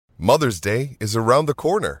Mother's Day is around the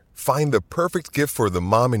corner. Find the perfect gift for the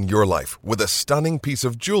mom in your life with a stunning piece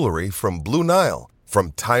of jewelry from Blue Nile.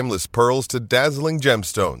 From timeless pearls to dazzling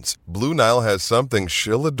gemstones, Blue Nile has something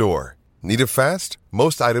she'll adore. Need it fast?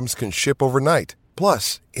 Most items can ship overnight.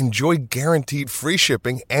 Plus, enjoy guaranteed free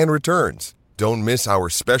shipping and returns. Don't miss our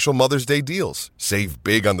special Mother's Day deals. Save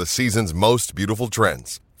big on the season's most beautiful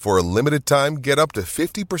trends. For a limited time, get up to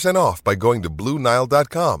 50% off by going to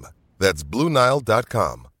BlueNile.com. That's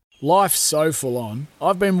BlueNile.com. Life's so full on.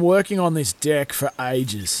 I've been working on this deck for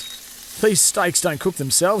ages. These steaks don't cook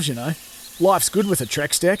themselves, you know. Life's good with a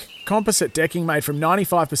Trex deck. Composite decking made from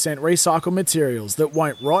 95% recycled materials that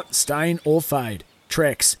won't rot, stain or fade.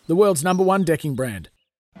 Trex, the world's #1 decking brand.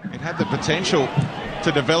 It had the potential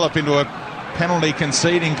to develop into a penalty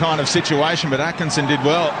conceding kind of situation, but Atkinson did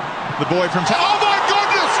well. The boy from... Oh my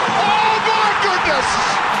goodness! Oh my goodness!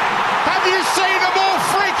 Have you seen a more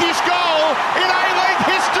freakish goal in A-League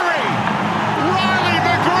history? Riley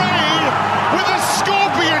McGree with a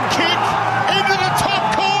scorpion kick into the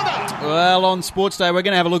top corner. Well, on Sports Day, we're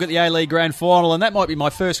going to have a look at the A-League Grand Final, and that might be my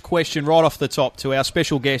first question right off the top to our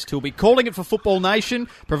special guest who'll be calling it for Football Nation,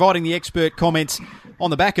 providing the expert comments on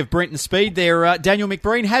the back of Brenton Speed there. Daniel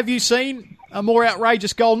McBreen, have you seen a more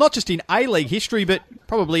outrageous goal, not just in A-League history, but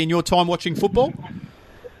probably in your time watching football?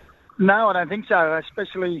 No, I don't think so,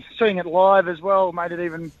 especially seeing it live as well made it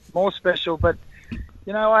even more special. But,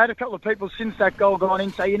 you know, I had a couple of people since that goal gone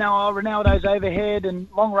in say, you know, oh, Ronaldo's overhead and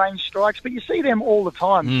long-range strikes, but you see them all the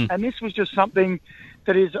time. And this was just something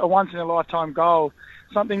that is a once-in-a-lifetime goal,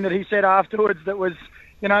 something that he said afterwards that was,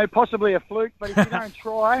 you know, possibly a fluke, but if you don't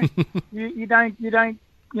try, you don't, you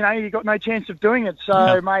know, you've got no chance of doing it.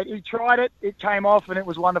 So, mate, he tried it, it came off, and it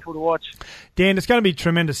was wonderful to watch. Dan, it's going to be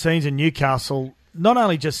tremendous scenes in Newcastle, not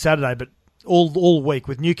only just Saturday, but all week,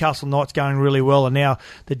 with Newcastle Knights going really well and now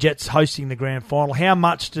the Jets hosting the grand final. How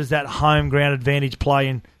much does that home ground advantage play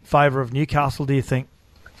in favour of Newcastle, do you think?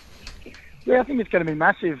 Yeah, I think it's going to be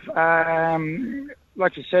massive.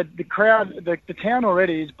 Like you said, the crowd, the town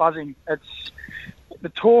already is buzzing. It's the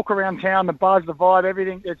talk around town, the buzz, the vibe,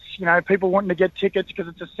 everything. It's, you know, people wanting to get tickets because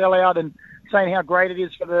it's a sellout and saying how great it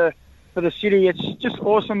is for the city. It's just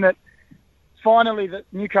awesome that finally that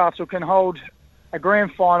Newcastle can hold a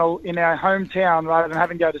grand final in our hometown rather than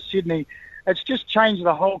having to go to Sydney. It's just changed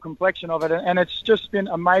the whole complexion of it, and it's just been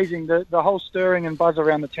amazing. The whole stirring and buzz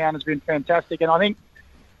around the town has been fantastic, and I think,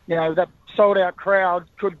 you know, that sold-out crowd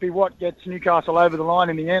could be what gets Newcastle over the line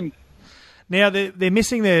in the end. Now, they're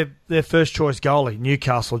missing their first-choice goalie,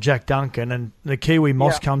 Newcastle, Jack Duncan, and the Kiwi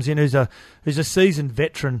Moss comes in, who's a seasoned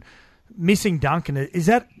veteran. Missing Duncan, does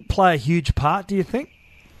that play a huge part, do you think?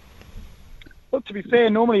 Well, to be fair,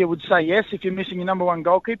 normally I would say yes if you're missing your #1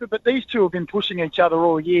 goalkeeper, but these two have been pushing each other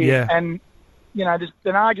all year. And, you know, there's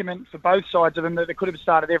an argument for both sides of them that they could have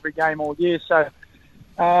started every game all year. So,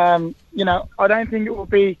 you know, I don't think it will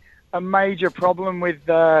be a major problem with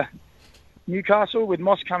Newcastle, with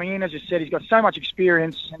Moss coming in. As you said, he's got so much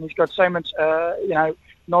experience and he's got so much, you know,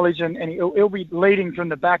 knowledge, and he'll be leading from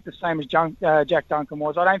the back the same as Jack Duncan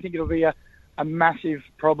was. I don't think it'll be a massive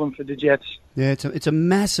problem for the Jets. Yeah, it's a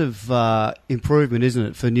massive improvement, isn't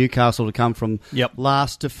it, for Newcastle to come from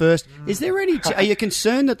last to first. Is there any? Are you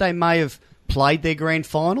concerned that they may have played their grand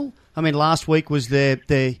final? I mean, last week was their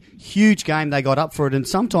huge game. They got up for it, and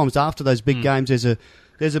sometimes after those big games,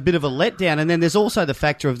 there's a bit of a letdown, and then there's also the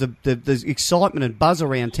factor of the excitement and buzz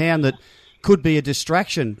around town that could be a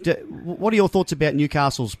distraction. What are your thoughts about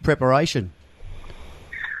Newcastle's preparation?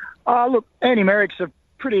 Look, Andy Merrick's a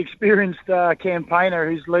pretty experienced campaigner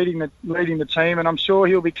who's leading the team, and I'm sure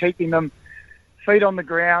he'll be keeping them feet on the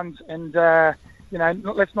ground. And you know,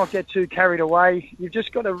 let's not get too carried away. You've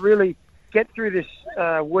just got to really get through this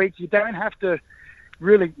week. You don't have to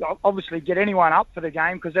really, obviously, get anyone up for the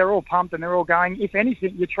game because they're all pumped and they're all going. If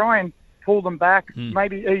anything, you try and pull them back,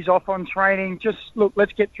 maybe ease off on training. Just look,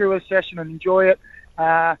 let's get through a session and enjoy it.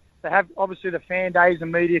 They have obviously the fan days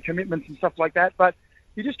and media commitments and stuff like that, but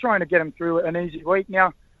you're just trying to get them through an easy week.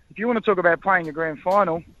 Now, if you want to talk about playing a grand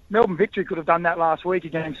final, Melbourne Victory could have done that last week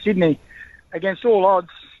against Sydney, against all odds,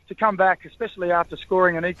 to come back, especially after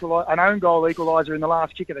scoring an own goal equaliser in the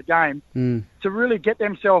last kick of the game, to really get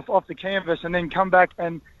themselves off the canvas and then come back,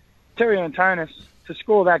 and Terry Antonis to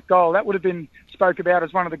score that goal. That would have been spoke about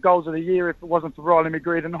as one of the goals of the year if it wasn't for Riley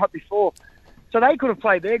McGree the night before. So they could have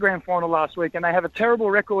played their grand final last week, and they have a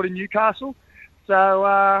terrible record in Newcastle.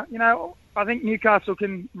 So, you know, I think Newcastle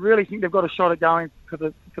can really think they've got a shot at going for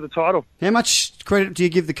the title. How much credit do you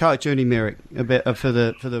give the coach, Ernie Merrick, for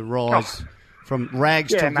the rise from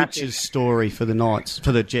rags to riches story for the Knights,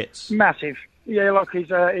 for the Jets? Massive. Yeah, look, he's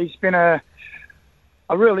been a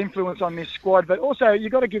a real influence on this squad. But also,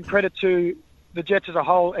 you've got to give credit to the Jets as a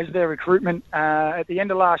whole as their recruitment. At the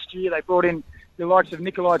end of last year, they brought in the likes of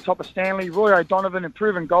Nikolai Topper-Stanley, Roy O'Donovan, a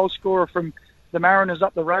proven goal scorer from the Mariners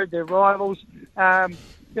up the road, their rivals. And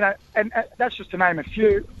that's just to name a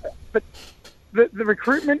few. But the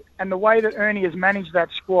recruitment and the way that Ernie has managed that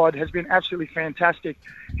squad has been absolutely fantastic.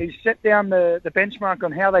 He's set down the benchmark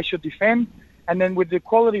on how they should defend, and then with the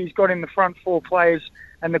quality he's got in the front four players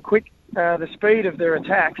and the speed of their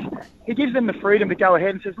attacks, he gives them the freedom to go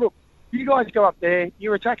ahead and says, look, you guys go up there,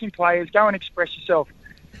 you're attacking players, go and express yourself.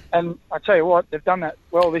 And I tell you what, they've done that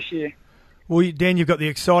well this year. Well, Dan, you've got the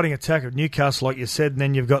exciting attack of Newcastle, like you said, and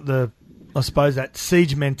then you've got that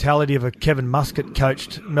siege mentality of a Kevin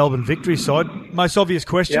Muscat-coached Melbourne Victory side. Most obvious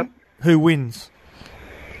question, Who wins?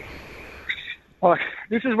 Well,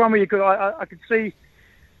 this is one where I could see,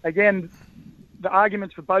 again, the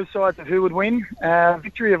arguments for both sides of who would win.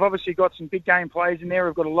 Victory have obviously got some big game players in there.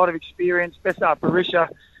 We've got a lot of experience. Besar Berisha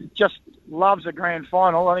just loves a grand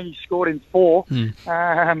final. I think he scored in 4.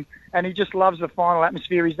 And he just loves the final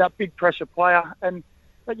atmosphere. He's that big pressure player.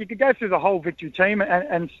 But you could go through the whole Victory team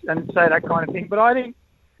and say that kind of thing. But I think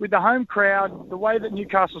with the home crowd, the way that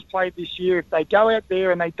Newcastle's played this year, if they go out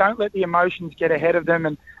there and they don't let the emotions get ahead of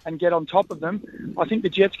them and get on top of them, I think the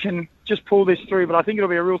Jets can just pull this through. But I think it'll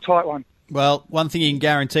be a real tight one. Well, one thing you can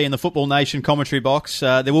guarantee in the Football Nation commentary box,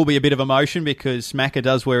 there will be a bit of emotion because Macca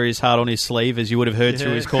does wear his heart on his sleeve, as you would have heard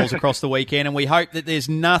through his calls across the weekend, and we hope that there's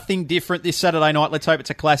nothing different this Saturday night. Let's hope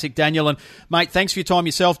it's a classic, Daniel. And, mate, thanks for your time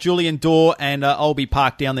yourself, Julian Dorr, and I'll be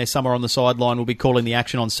parked down there somewhere on the sideline. We'll be calling the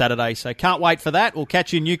action on Saturday, so can't wait for that. We'll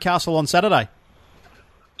catch you in Newcastle on Saturday.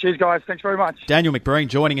 Cheers, guys. Thanks very much. Daniel McBreen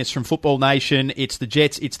joining us from Football Nation. It's the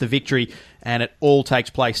Jets, it's the Victory, and it all takes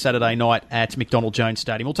place Saturday night at McDonald Jones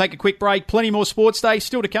Stadium. We'll take a quick break. Plenty more Sports Day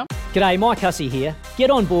still to come. G'day, Mike Hussey here. Get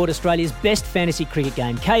on board Australia's best fantasy cricket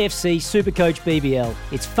game, KFC Supercoach BBL.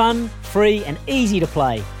 It's fun, free and easy to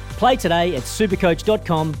play. Play today at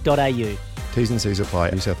supercoach.com.au. T's and C's apply.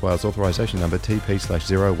 New South Wales authorisation number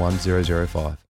TP/01005.